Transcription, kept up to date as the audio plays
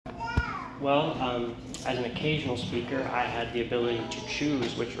As an occasional speaker, I had the ability to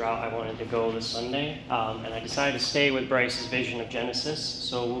choose which route I wanted to go this Sunday, and I decided to stay with Bryce's vision of Genesis,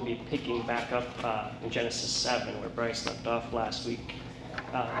 so we'll be picking back up in Genesis 7, where Bryce left off last week.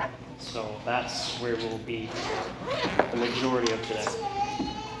 So that's where we'll be the majority of today.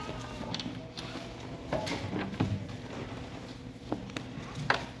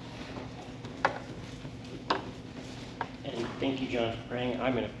 Thank you, John, for praying.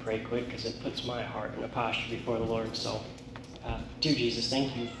 I'm going to pray quick because it puts my heart in a posture before the Lord. So, dear Jesus,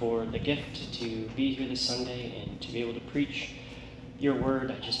 thank you for the gift to be here this Sunday and to be able to preach your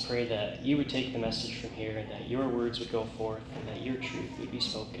word. I just pray that you would take the message from here and that your words would go forth and that your truth would be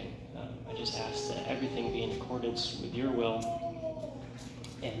spoken. I just ask that everything be in accordance with your will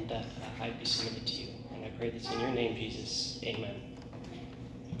and that I'd be submitted to you. And I pray this in your name, Jesus. Amen.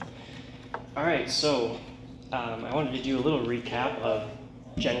 All right, so I wanted to do a little recap of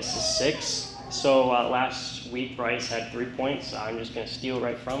Genesis 6. So last week, Bryce had 3 points. I'm just going to steal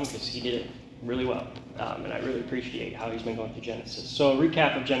right from because he did it really well. And I really appreciate how he's been going through Genesis. So a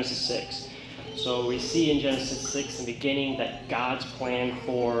recap of Genesis 6. So we see in Genesis 6 in the beginning that God's plan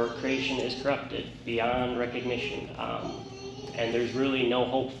for creation is corrupted beyond recognition. And there's really no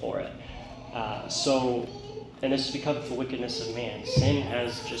hope for it. And this is because of the wickedness of man. Sin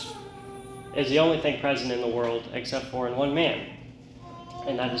is the only thing present in the world except for in one man,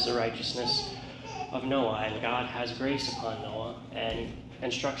 and that is the righteousness of Noah. And God has grace upon Noah and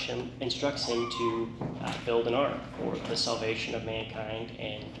instructs him to build an ark for the salvation of mankind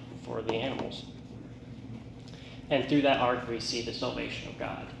and for the animals. And through that ark we see the salvation of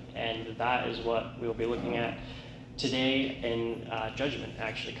God, and that is what we will be looking at today in judgment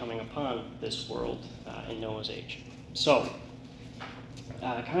actually coming upon this world in Noah's age. So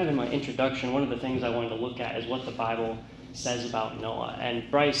kind of in my introduction, one of the things I wanted to look at is what the Bible says about Noah.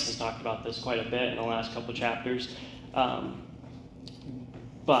 And Bryce has talked about this quite a bit in the last couple chapters, but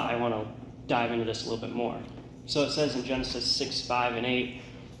I want to dive into this a little bit more. So it says in Genesis 6, 5, and 8,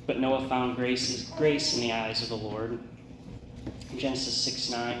 "But Noah found grace in the eyes of the Lord." In Genesis 6,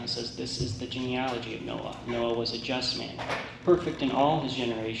 9, it says, "This is the genealogy of Noah. Noah was a just man, perfect in all his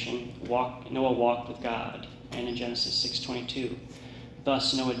generation. Noah walked with God." And in Genesis 6:22,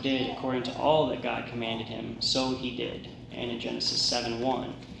 "Thus Noah did according to all that God commanded him, so he did." And in Genesis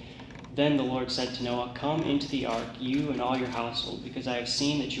 7:1, "Then the Lord said to Noah, 'Come into the ark, you and all your household, because I have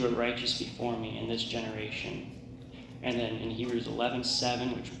seen that you are righteous before me in this generation.'" And then in Hebrews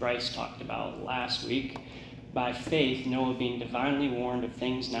 11:7, which Bryce talked about last week, "By faith Noah, being divinely warned of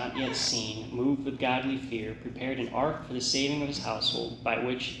things not yet seen, moved with godly fear, prepared an ark for the saving of his household, by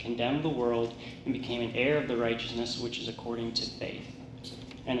which he condemned the world and became an heir of the righteousness which is according to faith."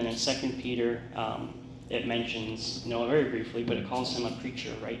 And then in 2 Peter, it mentions Noah very briefly, but it calls him a preacher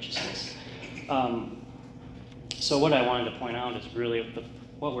of righteousness. So what I wanted to point out is really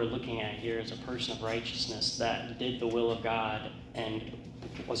what we're looking at here is a person of righteousness that did the will of God and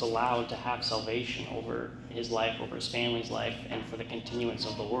was allowed to have salvation over his life, over his family's life, and for the continuance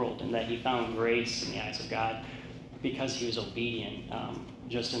of the world, and that he found grace in the eyes of God because he was obedient.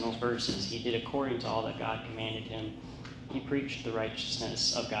 Just in those verses, he did according to all that God commanded him. He preached the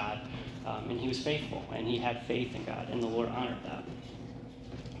righteousness of God, and he was faithful, and he had faith in God, and the Lord honored that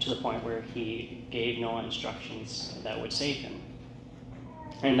to the point where he gave Noah instructions that would save him.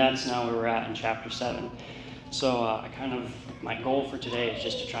 And that's now where we're at in chapter 7. So my goal for today is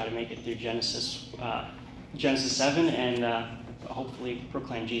just to try to make it through Genesis 7 and hopefully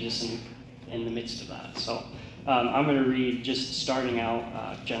proclaim Jesus in the midst of that. So I'm going to read, just starting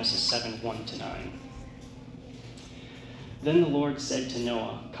out, Genesis 7, 1-9. "Then the Lord said to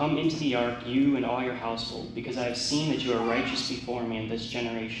Noah, 'Come into the ark, you and all your household, because I have seen that you are righteous before me in this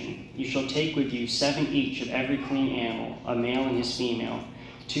generation. You shall take with you 7 each of every clean animal, a male and his female,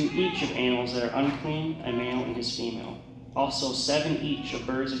 2 each of animals that are unclean, a male and his female. Also 7 each of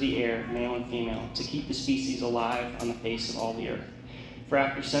birds of the air, male and female, to keep the species alive on the face of all the earth. For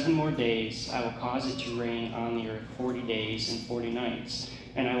after 7 more days I will cause it to rain on the earth 40 days and 40 nights,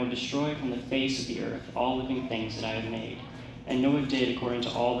 and I will destroy from the face of the earth all living things that I have made.' And Noah did according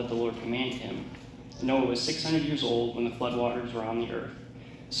to all that the Lord commanded him. Noah was 600 years old when the floodwaters were on the earth.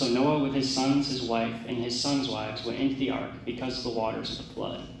 So Noah with his sons, his wife, and his sons' wives went into the ark because of the waters of the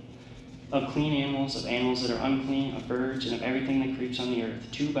flood. Of clean animals, of animals that are unclean, of birds, and of everything that creeps on the earth,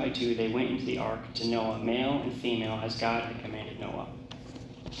 2 by 2 they went into the ark to Noah, male and female, as God had commanded Noah."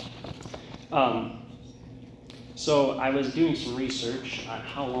 So I was doing some research on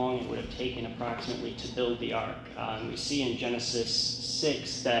how long it would have taken approximately to build the ark. We see in Genesis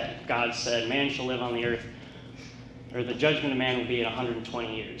 6 that God said, "Man shall live on the earth or the judgment of man will be at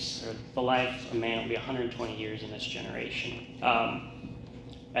 120 years, or the life of man will be 120 years in this generation.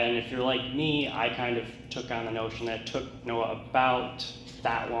 And if you're like me, I kind of took on the notion that it took Noah about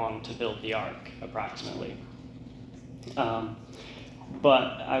that long to build the ark, approximately.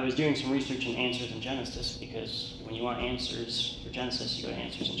 But I was doing some research in Answers in Genesis, because when you want answers for Genesis, you go to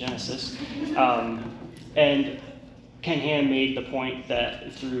Answers in Genesis. And Ken Ham made the point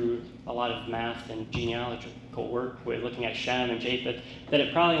that through a lot of math and genealogical work, we're looking at Shem and Japheth, that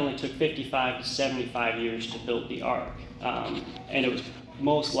it probably only took 55 to 75 years to build the ark. And it was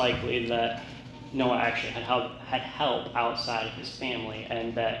most likely that Noah actually had help outside of his family,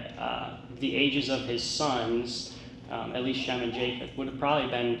 and that the ages of his sons, at least Shem and Japheth, would have probably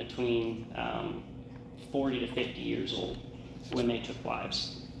been between 40 to 50 years old when they took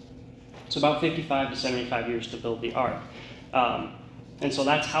wives. So about 55 to 75 years to build the ark. And so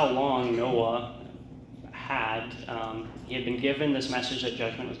that's how long Noah had. He had been given this message that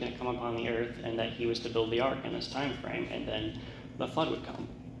judgment was going to come upon the earth, and that he was to build the ark in this time frame, and then the flood would come.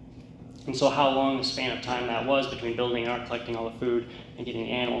 And so how long the span of time that was between building an ark, collecting all the food, and getting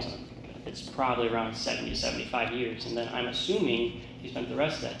the animals, it's probably around 70 to 75 years. And then I'm assuming he spent the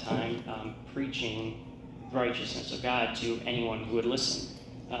rest of that time preaching the righteousness of God to anyone who would listen.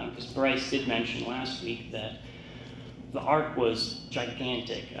 Because Bryce did mention last week that the ark was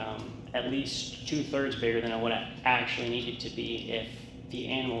gigantic, at least 2/3 bigger than what it actually needed to be if the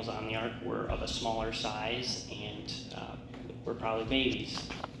animals on the ark were of a smaller size and were probably babies.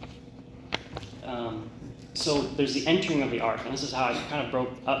 So there's the entering of the ark, and this is how I kind of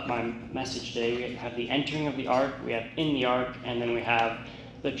broke up my message today. We have the entering of the ark, we have in the ark, and then we have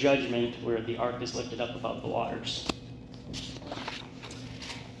the judgment where the ark is lifted up above the waters.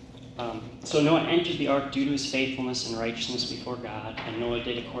 So Noah entered the ark due to his faithfulness and righteousness before God, and Noah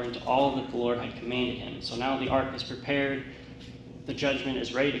did according to all that the Lord had commanded him. So now the ark is prepared, the judgment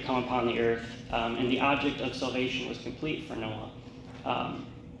is ready to come upon the earth, and the object of salvation was complete for Noah.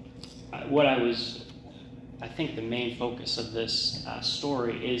 I think the main focus of this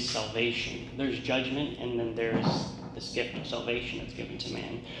story is salvation. There's judgment, and then there's this gift of salvation that's given to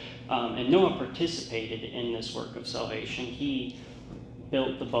man. And Noah participated in this work of salvation. He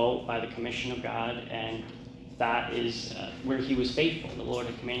built the boat by the commission of God, and that is where he was faithful. The Lord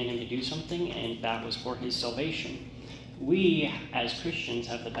had commanded him to do something, and that was for his salvation. We, as Christians,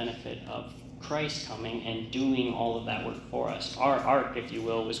 have the benefit of Christ coming and doing all of that work for us. Our ark, if you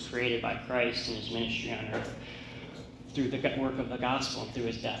will, was created by Christ and his ministry on earth through the work of the gospel and through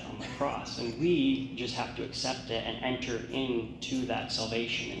his death on the cross. And we just have to accept it and enter into that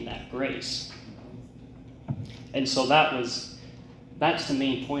salvation and that grace. And so that's the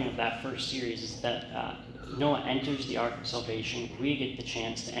main point of that first series, is that Noah enters the ark of salvation. We get the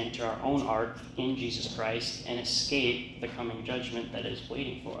chance to enter our own ark in Jesus Christ and escape the coming judgment that is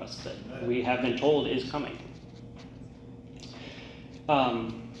waiting for us, that we have been told is coming.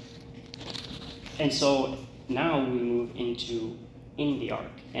 And so now we move into in the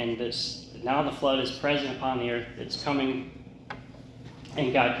ark, and now the flood is present upon the earth, it's coming,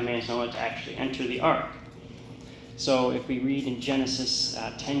 and God commands Noah to actually enter the ark. So if we read in Genesis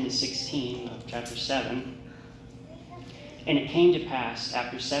 10 to 16 of chapter 7, and it came to pass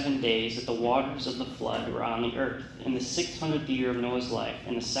after 7 days that the waters of the flood were on the earth, in the 600th year of Noah's life,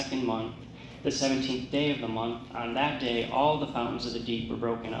 in the 2nd month, the 17th day of the month. On that day all the fountains of the deep were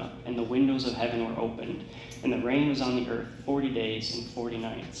broken up, and the windows of heaven were opened, and the rain was on the earth 40 days and 40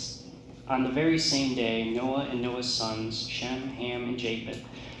 nights. On the very same day Noah and Noah's sons, Shem, Ham, and Japheth,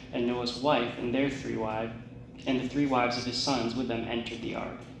 and Noah's wife and their 3 wives, and the 3 wives of his sons with them entered the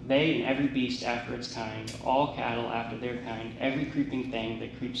ark. They and every beast after its kind, all cattle after their kind, every creeping thing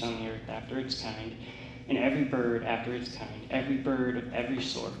that creeps on the earth after its kind, and every bird after its kind, every bird of every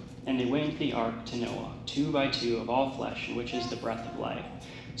sort. And they went into the ark to Noah, 2 by 2 of all flesh, which is the breath of life.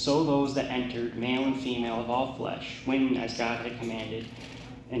 So those that entered, male and female of all flesh, went as God had commanded,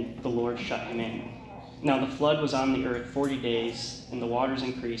 and the Lord shut him in. Now the flood was on the earth 40 days, and the waters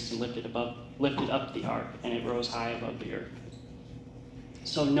increased and lifted up the ark, and it rose high above the earth.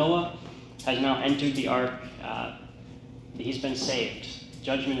 So Noah has now entered the ark. He's been saved.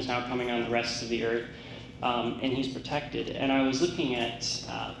 Judgment is now coming on the rest of the earth, and he's protected. And I was looking at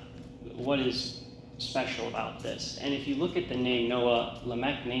what is special about this. And if you look at the name Noah,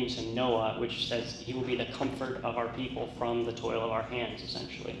 Lamech names him Noah, which says he will be the comfort of our people from the toil of our hands,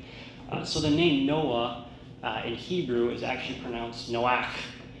 essentially. So the name Noah in Hebrew is actually pronounced Noach,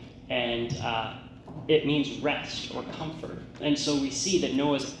 and it means rest or comfort. And so we see that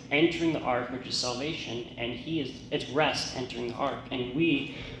Noah's entering the ark, which is salvation, and it's rest entering the ark. And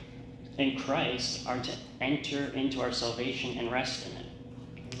we, in Christ, are to enter into our salvation and rest in it.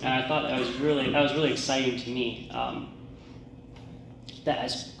 And I thought that was really exciting to me. That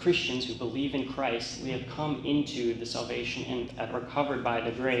as Christians who believe in Christ, we have come into the salvation and are covered by the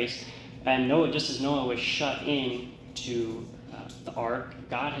grace. And Noah, just as Noah was shut in to the ark,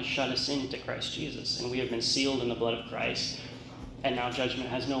 God has shut us into Christ Jesus, and we have been sealed in the blood of Christ. And now judgment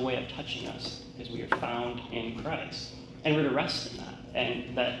has no way of touching us because we are found in Christ. And we're to rest in that.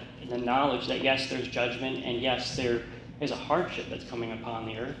 And that the knowledge that yes, there's judgment, and yes, there is a hardship that's coming upon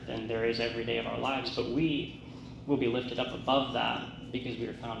the earth, and there is every day of our lives, but we will be lifted up above that because we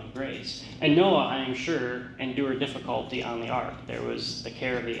are found in grace. And Noah, I am sure, endured difficulty on the ark. There was the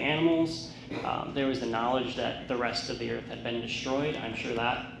care of the animals. There was the knowledge that the rest of the earth had been destroyed. I'm sure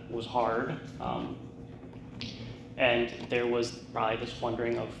that was hard. And there was probably this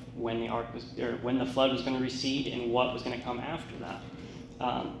wondering of when the flood was going to recede and what was going to come after that.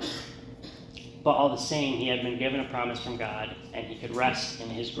 But all the same, he had been given a promise from God, and he could rest in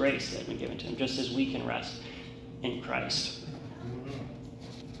his grace that had been given to him, just as we can rest in Christ.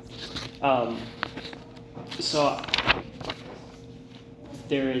 So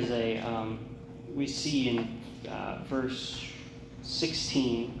there is we see in verse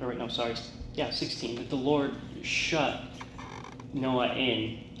 16, 16, that the Lord shut Noah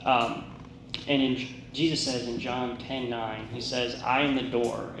in. And Jesus says in John 10:9, he says, I am the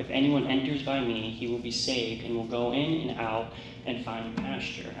door. If anyone enters by me, he will be saved and will go in and out and find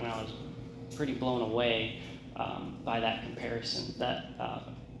pasture. And I was pretty blown away by that comparison, that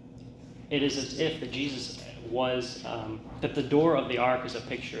it is as if that Jesus was, that the door of the ark is a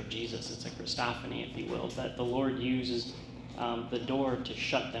picture of Jesus. It's a Christophany, if you will, that the Lord uses the door to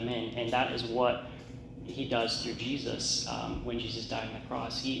shut them in. And that is what he does through Jesus when Jesus died on the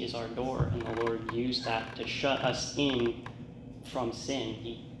cross. He is our door, and the Lord used that to shut us in from sin.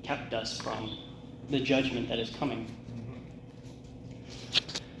 He kept us from the judgment that is coming.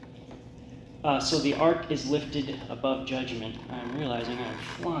 So the ark is lifted above judgment. I'm realizing I'm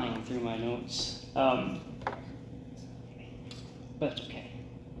flying through my notes. But that's okay.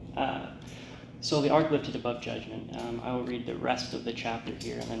 So the ark lifted above judgment. I will read the rest of the chapter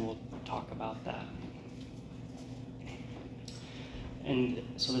here, and then we'll talk about that. And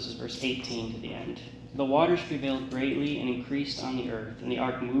so this is verse 18 to the end. The waters prevailed greatly and increased on the earth, and the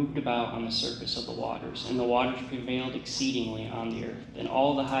ark moved about on the surface of the waters, and the waters prevailed exceedingly on the earth, and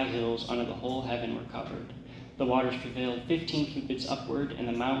all the high hills under the whole heaven were covered. The waters prevailed 15 cubits upward, and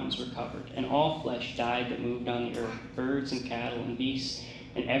the mountains were covered, and all flesh died that moved on the earth, birds and cattle and beasts,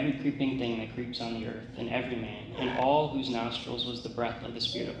 and every creeping thing that creeps on the earth, and every man, and all whose nostrils was the breath of the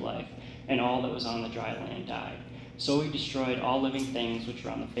Spirit of life, and all that was on the dry land died. So he destroyed all living things which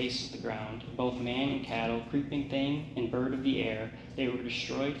were on the face of the ground, both man and cattle, creeping thing, and bird of the air. They were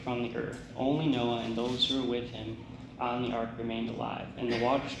destroyed from the earth. Only Noah and those who were with him on the ark remained alive, and the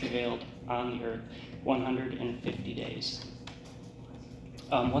waters prevailed on the earth 150 days.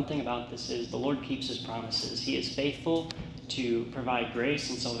 One thing about this is the Lord keeps his promises. He is faithful to provide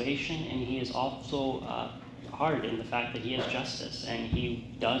grace and salvation, and he is also hard in the fact that he has justice, and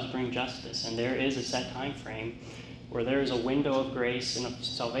he does bring justice. And there is a set time frame where there is a window of grace and of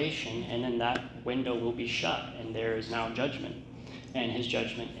salvation, and then that window will be shut, and there is now judgment. And his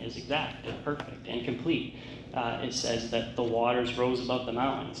judgment is exact and perfect and complete. It says that the waters rose above the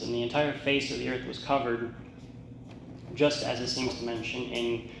mountains, and the entire face of the earth was covered, just as it seems to mention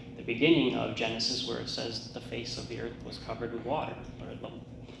in the beginning of Genesis, where it says the face of the earth was covered with water.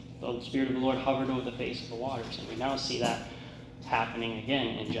 The Spirit of the Lord hovered over the face of the waters, and we now see that happening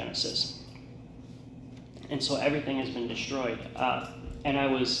again in Genesis. And so everything has been destroyed. And I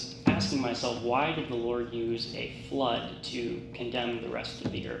was asking myself, why did the Lord use a flood to condemn the rest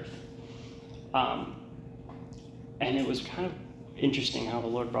of the earth? And it was kind of interesting how the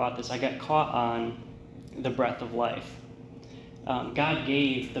Lord brought this. I got caught on the breath of life. God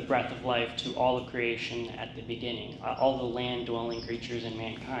gave the breath of life to all of creation at the beginning. All the land-dwelling creatures and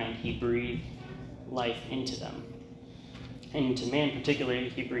mankind, he breathed life into them. And to man particularly,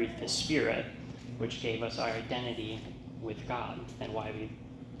 he breathed his spirit, which gave us our identity with God and why we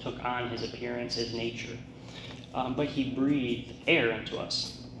took on his appearance, his nature. But he breathed air into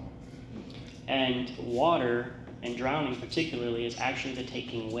us. And water, and drowning particularly, is actually the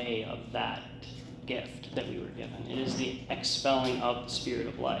taking away of that gift that we were given. It is the expelling of the Spirit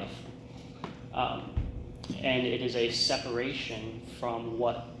of life. And it is a separation from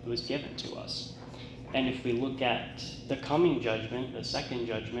what was given to us. And if we look at the coming judgment, the second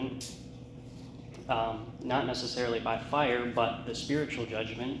judgment, not necessarily by fire, but the spiritual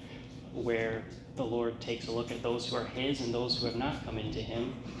judgment, where the Lord takes a look at those who are his and those who have not come into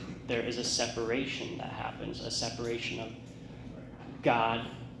him, there is a separation that happens, a separation of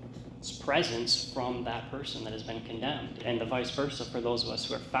God's presence from that person that has been condemned. And the vice versa for those of us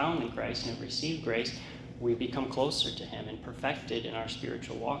who are found in Christ and have received grace, we become closer to him and perfected in our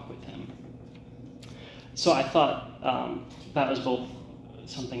spiritual walk with him. So I thought that was both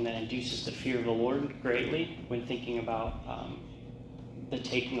something that induces the fear of the Lord greatly when thinking about the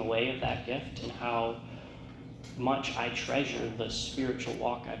taking away of that gift and how much I treasure the spiritual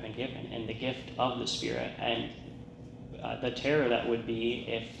walk I've been given and the gift of the Spirit, and the terror that would be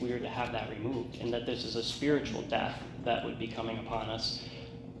if we were to have that removed, and that this is a spiritual death that would be coming upon us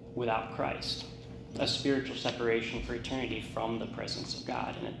without Christ, a spiritual separation for eternity from the presence of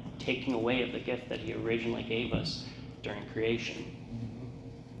God, and a taking away of the gift that he originally gave us during creation.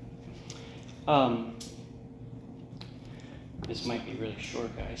 This might be really short,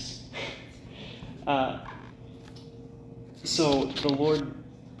 guys. So the Lord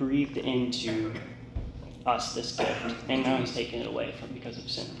breathed into us this gift, and now he's taken it away because of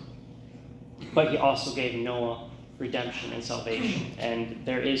sin. But he also gave Noah redemption and salvation, and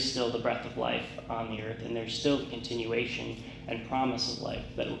there is still the breath of life on the earth, and there's still the continuation and promise of life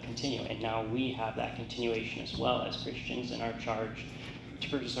that will continue. And now we have that continuation as well as Christians, and are charged to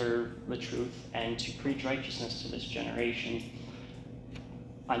preserve the truth and to preach righteousness to this generation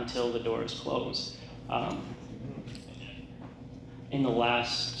until the door is closed. In the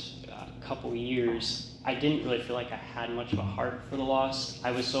last couple years, I didn't really feel like I had much of a heart for the lost.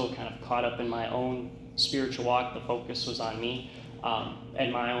 I was so kind of caught up in my own spiritual walk. The focus was on me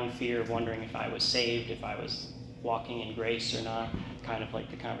and my own fear of wondering if I was saved, if I was walking in grace or not, kind of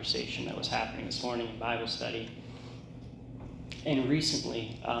like the conversation that was happening this morning in Bible study. And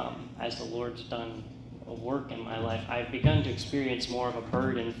recently, as the Lord's done a work in my life, I've begun to experience more of a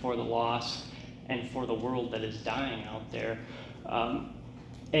burden for the lost and for the world that is dying out there.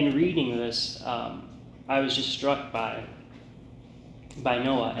 In reading this, I was just struck by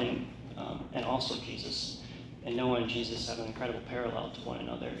Noah and also Jesus. And Noah and Jesus have an incredible parallel to one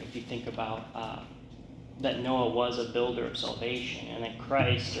another. If you think about that Noah was a builder of salvation, and that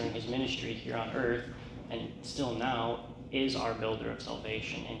Christ, during his ministry here on earth, and still now, is our builder of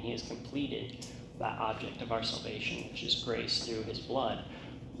salvation, and he has completed that object of our salvation, which is grace through his blood.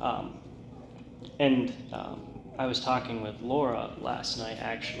 I was talking with Laura last night,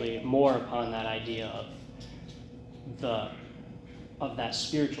 actually, more upon that idea of that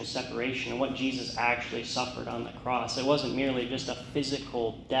spiritual separation and what Jesus actually suffered on the cross. It wasn't merely just a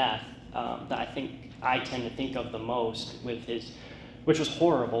physical death that I think I tend to think of the most with which was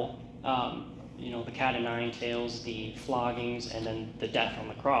horrible. The cat o' nine tails, the floggings, and then the death on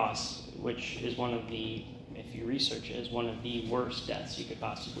the cross, which is one of the, if you research it, is one of the worst deaths you could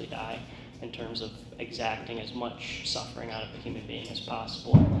possibly die in terms of exacting as much suffering out of a human being as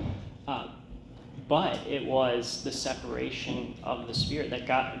possible. But it was the separation of the Spirit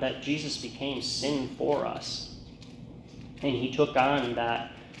that Jesus became sin for us. And he took on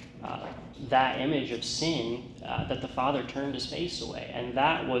that image of sin, that the Father turned his face away. And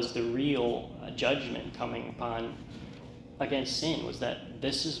that was the real judgment coming upon against sin, was that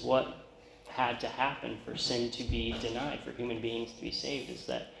this is what had to happen for sin to be denied, for human beings to be saved, is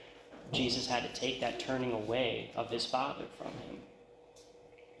that Jesus had to take that turning away of his Father from him.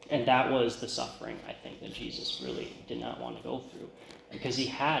 And that was the suffering, I think, that Jesus really did not want to go through, because he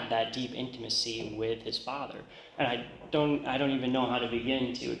had that deep intimacy with his Father. And I don't even know how to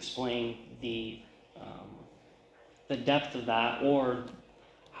begin to explain the depth of that, or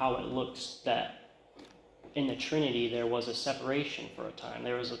how it looks that in the Trinity there was a separation for a time.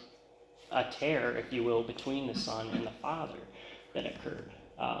 There was a tear, if you will, between the Son and the Father that occurred.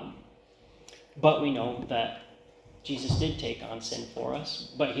 But we know that Jesus did take on sin for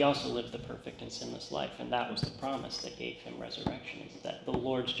us, but he also lived the perfect and sinless life, and that was the promise that gave him resurrection, is that the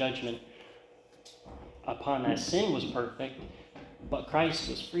Lord's judgment upon that sin was perfect, but Christ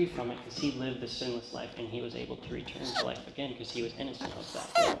was free from it because he lived the sinless life, and he was able to return to life again because he was innocent of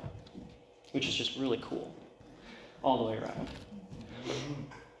that, which is just really cool all the way around.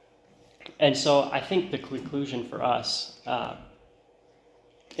 And so I think the conclusion for us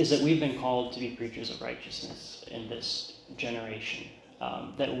is that we've been called to be preachers of righteousness in this generation.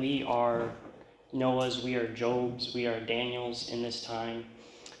 That we are Noahs, we are Jobs, we are Daniels in this time.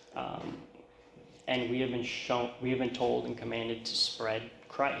 And we have been told and commanded to spread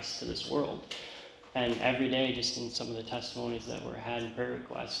Christ to this world. And every day, just in some of the testimonies that were had in prayer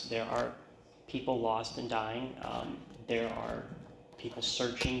requests, there are people lost and dying. There are people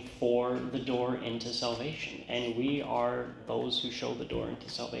searching for the door into salvation. And we are those who show the door into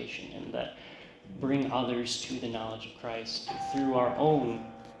salvation and that bring others to the knowledge of Christ through our own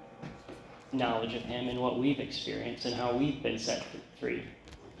knowledge of him and what we've experienced and how we've been set free.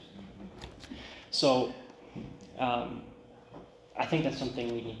 So I think that's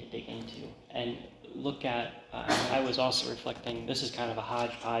something we need to dig into and look at. I was also reflecting, this is kind of a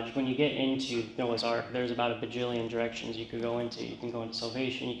hodgepodge. When you get into Noah's Ark, there's about a bajillion directions you could go into. You can go into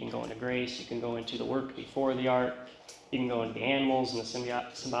salvation, you can go into grace, you can go into the work before the ark, you can go into the animals and the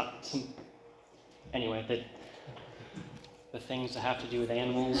things that have to do with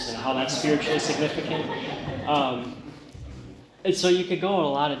animals and how that's spiritually significant. And so you could go in a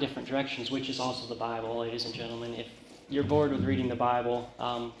lot of different directions, which is also the Bible, ladies and gentlemen. If you're bored with reading the Bible,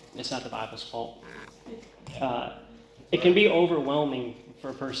 it's not the Bible's fault. It can be overwhelming for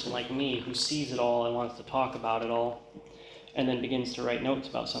a person like me who sees it all and wants to talk about it all, and then begins to write notes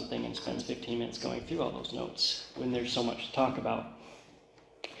about something and spends 15 minutes going through all those notes when there's so much to talk about.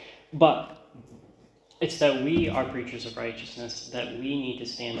 But it's that we are preachers of righteousness, that we need to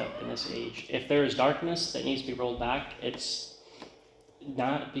stand up in this age. If there is darkness that needs to be rolled back, it's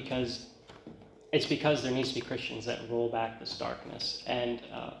because there needs to be Christians that roll back this darkness. And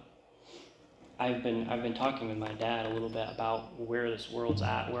I've been talking with my dad a little bit about where this world's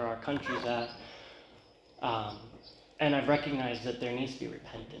at, where our country's at, and I've recognized that there needs to be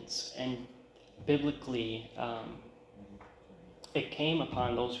repentance. And biblically, it came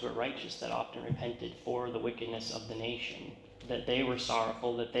upon those who are righteous that often repented for the wickedness of the nation, that they were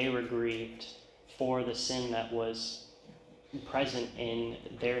sorrowful, that they were grieved for the sin that was present in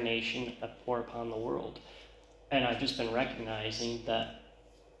their nation or upon the world. And I've just been recognizing that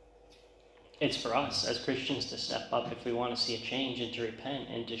it's for us as Christians to step up if we want to see a change and to repent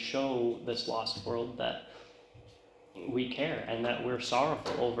and to show this lost world that we care and that we're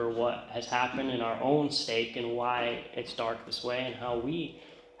sorrowful over what has happened in our own stake and why it's dark this way and how we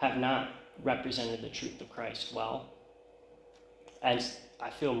have not represented the truth of Christ well. And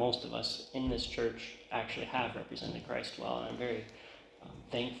I feel most of us in this church actually have represented Christ well, and I'm very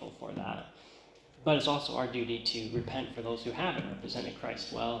thankful for that. But it's also our duty to repent for those who haven't represented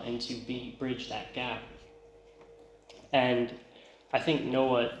Christ well and to bridge that gap. And I think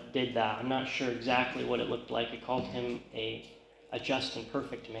Noah did that. I'm not sure exactly what it looked like. It called him a just and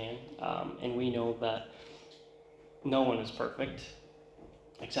perfect man. And we know that no one is perfect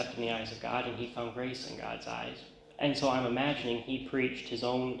except in the eyes of God, and he found grace in God's eyes. And so I'm imagining he preached his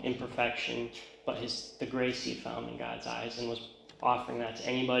own imperfection, but the grace he found in God's eyes, and was offering that to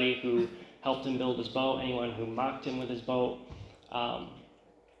anybody who helped him build his boat, anyone who mocked him with his boat, and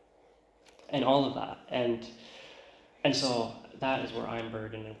all of that. And so that is where I'm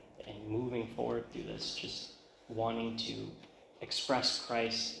burdened and moving forward through this, just wanting to express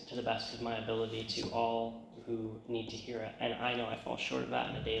Christ to the best of my ability to all who need to hear it. And I know I fall short of that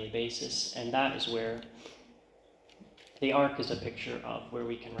on a daily basis, and that is where the ark is a picture of where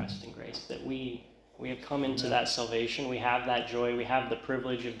we can rest in grace, that we have come into that salvation. We have that joy. We have the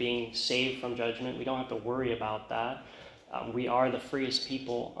privilege of being saved from judgment. We don't have to worry about that. We are the freest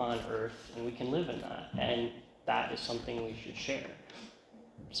people on earth, and we can live in that. And that is something we should share.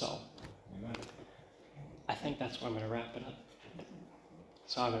 So I think that's where I'm going to wrap it up.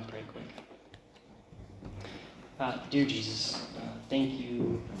 So I'm going to pray quick. Dear Jesus, thank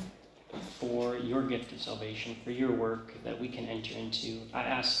you for your gift of salvation, for your work that we can enter into. I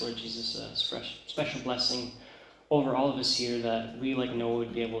ask, Lord Jesus, a special blessing over all of us here, that we, like Noah,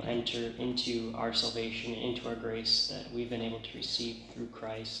 would be able to enter into our salvation, into our grace that we've been able to receive through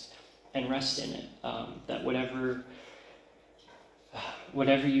Christ, and rest in it. That whatever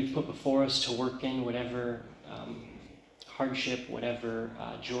you've put before us to work in, whatever hardship, whatever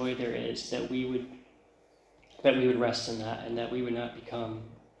joy there is, that we would rest in that, and that we would not become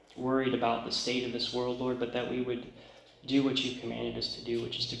worried about the state of this world, Lord, but that we would do what you commanded us to do,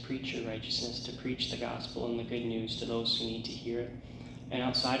 which is to preach your righteousness, to preach the gospel and the good news to those who need to hear it. And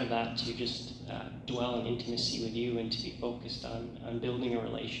outside of that, to just dwell in intimacy with you, and to be focused on building a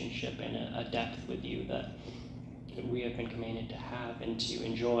relationship and a depth with you that we have been commanded to have and to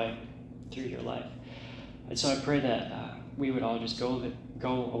enjoy through your life. And so I pray that we would all just go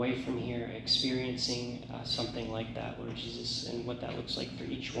away from here experiencing something like that, Lord Jesus, and what that looks like for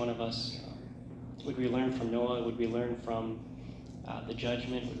each one of us. Would we learn from Noah? Would we learn from the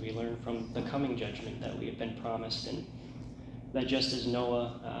judgment? Would we learn from the coming judgment that we have been promised? And that just as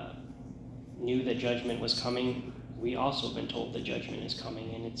Noah knew that judgment was coming, we also have been told that judgment is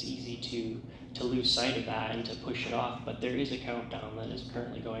coming, and it's easy to lose sight of that and to push it off. But there is a countdown that is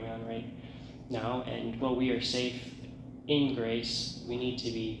currently going on right now, and while we are safe in grace, we need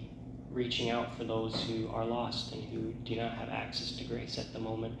to be reaching out for those who are lost and who do not have access to grace at the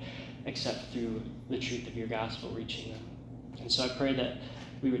moment, except through the truth of your gospel reaching them. And so I pray that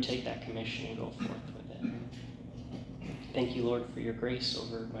we would take that commission and go forth with it. Thank you, Lord, for your grace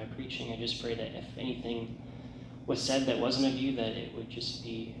over my preaching. I just pray that if anything was said that wasn't of you, that it would just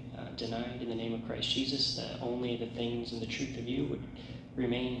be denied in the name of Christ Jesus, that only the things and the truth of you would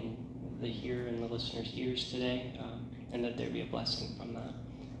remain in the hearer and the listener's ears today, and that there be a blessing from that.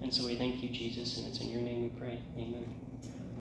 And so we thank you, Jesus, and it's in your name we pray. Amen.